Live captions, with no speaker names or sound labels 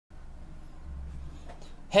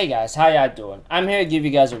Hey guys, how y'all doing? I'm here to give you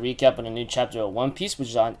guys a recap on a new chapter of One Piece, which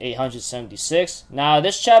is on 876. Now,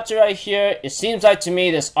 this chapter right here, it seems like to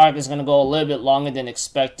me this arc is going to go a little bit longer than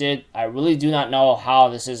expected. I really do not know how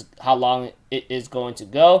long it is going to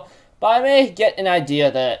go, but I may get an idea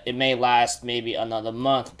that it may last maybe another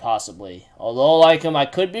month, possibly. Although, I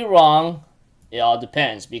could be wrong. It all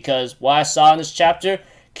depends, because what I saw in this chapter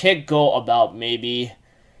could go about maybe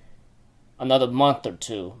another month or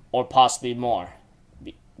two, or possibly more,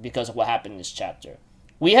 because of what happened in this chapter.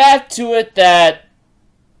 We have to it that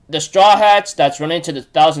the Straw Hats that's running to the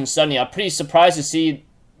 1070, I'm pretty surprised to see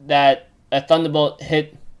that a Thunderbolt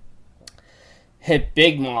hit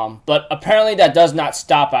Big Mom, but apparently that does not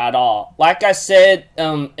stop at all. Like I said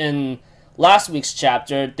in last week's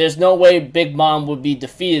chapter, there's no way Big Mom would be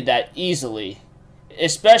defeated that easily,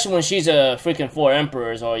 especially when she's a freaking 4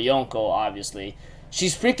 Emperors or Yonko, obviously.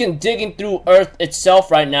 She's freaking digging through Earth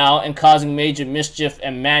itself right now and causing major mischief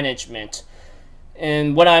and management.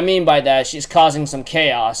 And what I mean by that, she's causing some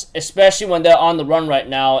chaos, especially when they're on the run right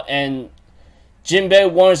now. And Jinbei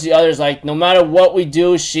warns the others, like, no matter what we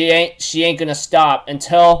do, she ain't gonna stop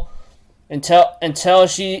until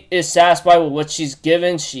she is satisfied with what she's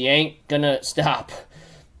given. She ain't gonna stop.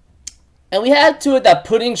 And we had to it that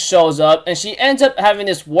Pudding shows up, and she ends up having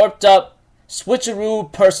this warped up switcheroo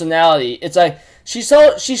personality. It's like she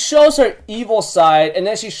shows her evil side, and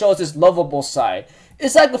then she shows this lovable side.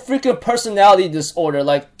 It's like a freaking personality disorder,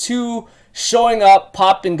 like two showing up,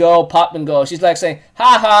 pop and go, pop and go. She's like saying,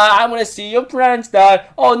 haha, I'm gonna see your friends die.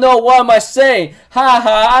 Oh no, what am I saying?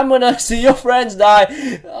 Haha, I'm gonna see your friends die.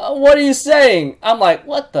 What are you saying? I'm like,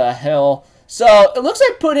 what the hell? So, it looks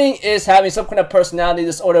like Pudding is having some kind of personality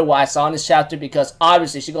disorder, what I saw in this chapter, because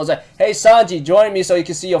obviously she goes like, hey Sanji, join me so you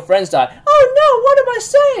can see your friends die. Oh no, what am I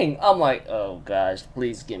saying? I'm like, oh gosh,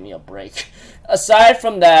 please give me a break. Aside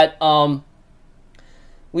from that,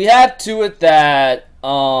 we have to it that,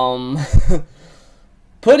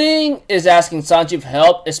 Pudding is asking Sanji for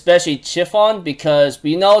help, especially Chiffon, because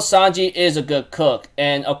we know Sanji is a good cook,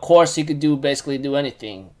 and of course he could basically do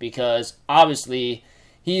anything, because obviously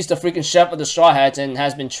he's the freaking chef of the Straw Hats and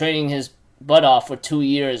has been training his butt off for 2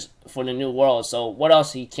 years for the New World. So what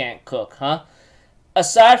else he can't cook, huh?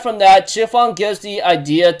 Aside from that, Chiffon gives the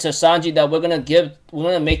idea to Sanji that we're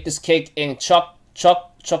gonna make this cake in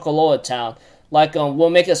Chocoloa Town. Like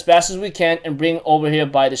we'll make it as fast as we can and bring it over here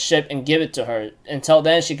by the ship and give it to her. Until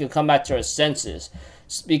then, she can come back to her senses.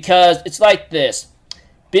 Because it's like this.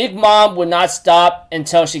 Big Mom would not stop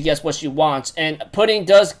until she gets what she wants. And Pudding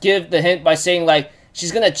does give the hint by saying like,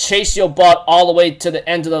 she's gonna chase your butt all the way to the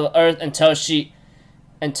end of the earth until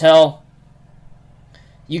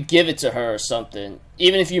you give it to her or something.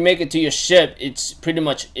 Even if you make it to your ship, it's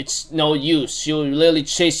no use. She'll literally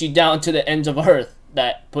chase you down to the ends of earth,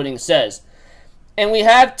 that Pudding says. And we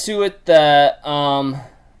have to it that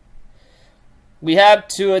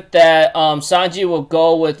Sanji will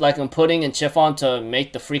go with like Pudding and Chiffon to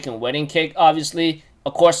make the freaking wedding cake, obviously.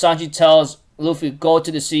 Of course Sanji tells Luffy, go to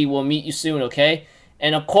the sea, we'll meet you soon, okay?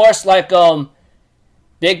 And of course, like,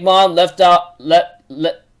 Big Mom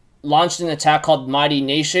launched an attack called Mighty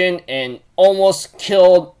Nation and almost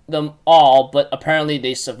killed them all, but apparently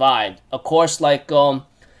they survived. Of course, like,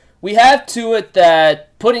 we have to it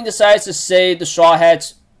that Pudding decides to save the Straw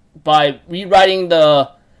Hats by rewriting the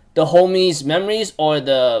homies' memories, or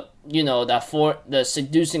the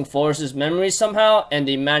seducing force's memories somehow, and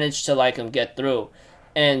they managed to, like, get through.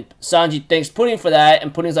 And Sanji thanks Pudding for that,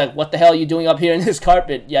 and Pudding's like, what the hell are you doing up here in this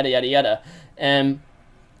carpet? Yada, yada, yada. And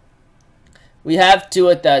we have to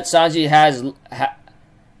it that Sanji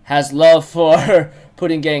has love for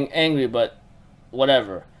Pudding getting angry, but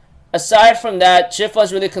whatever. Aside from that,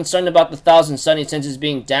 Chiffon's really concerned about the 1070 since it's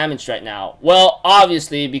being damaged right now. Well,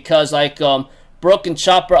 obviously, because, like, Brook and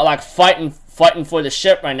Chopper are, like, fighting for the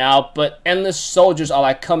ship right now, but endless soldiers are,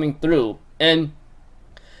 like, coming through. And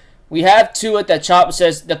we have to it that Chopper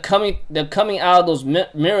says they're coming out of those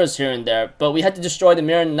mirrors here and there, but we had to destroy the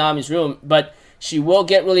mirror in Nami's room, but she will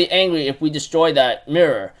get really angry if we destroy that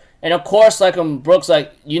mirror. And of course, like, Brook's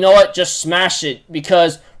like, you know what, just smash it,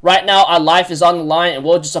 because right now our life is on the line and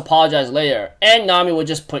we'll just apologize later. And Nami will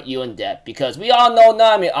just put you in debt, because we all know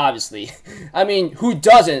Nami, obviously. I mean, who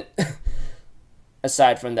doesn't?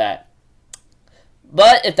 Aside from that.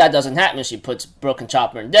 But if that doesn't happen, she puts Brook and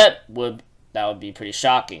Chopper in debt, that would be pretty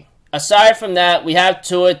shocking. Aside from that, we have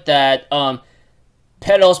to it that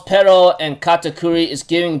Pero's Pero and Katakuri is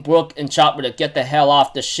giving Brook and Chopper to get the hell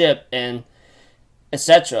off the ship and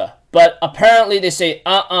etc. But apparently they say,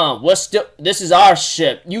 this is our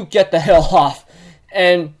ship, you get the hell off.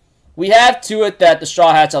 And we have to it that the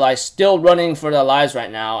Straw Hats are like still running for their lives right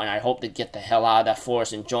now, and I hope they get the hell out of that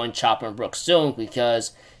forest and join Chopper and Brook soon,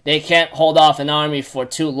 because they can't hold off an army for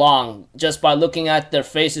too long. Just by looking at their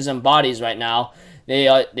faces and bodies right now,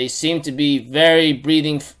 they seem to be very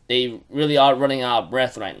breathing. They really are running out of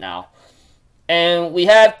breath right now. And we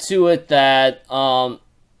have to it that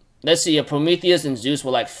let's see, Prometheus and Zeus were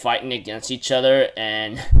like fighting against each other,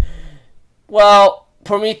 and well,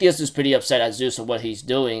 Prometheus is pretty upset at Zeus for what he's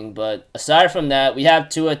doing, but aside from that, we have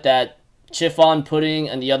to it that Chiffon Pudding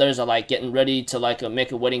and the others are like getting ready to like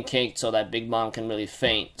make a wedding cake so that Big Mom can really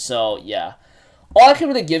faint. So yeah, all I can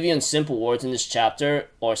really give you in simple words in this chapter,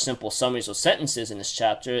 or simple summaries or sentences in this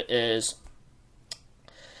chapter, is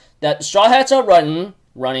that the Straw Hats are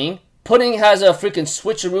running. Pudding has a freaking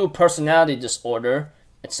switcheroo personality disorder,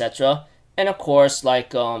 etc. And of course,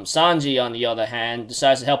 like Sanji, on the other hand,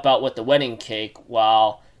 decides to help out with the wedding cake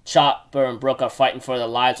while Chopper and Brook are fighting for their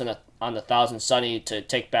lives on the Thousand Sunny to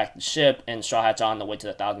take back the ship, and Straw Hats are on the way to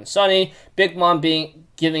the Thousand Sunny. Big Mom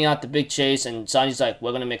giving out the big chase, and Sanji's like,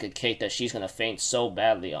 we're gonna make a cake that she's gonna faint so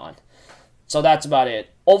badly on. So that's about it.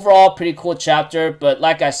 Overall, pretty cool chapter, but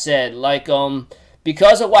like I said, like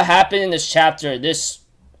because of what happened in this chapter, this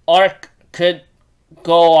arc could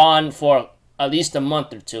go on for at least a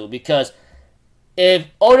month or two, because if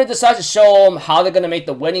Oda decides to show them how they're gonna make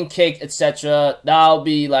the wedding cake, etc., that'll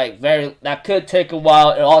be like that could take a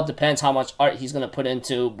while. It all depends how much art he's gonna put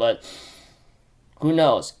into, but who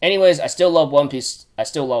knows? Anyways, I still love One Piece. I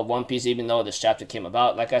still love One Piece, even though this chapter came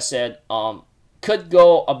about. Like I said, could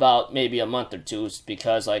go about maybe a month or two,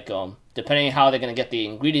 because like depending on how they're gonna get the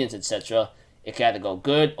ingredients, etc., it can either go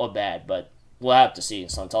good or bad. But we'll have to see.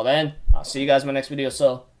 So until then, I'll see you guys in my next video.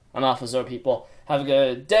 So I'm Alpha Zoro, people. Have a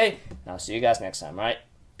good day, and I'll see you guys next time, alright?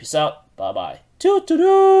 Peace out. Bye-bye.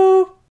 Toot-toot-doo!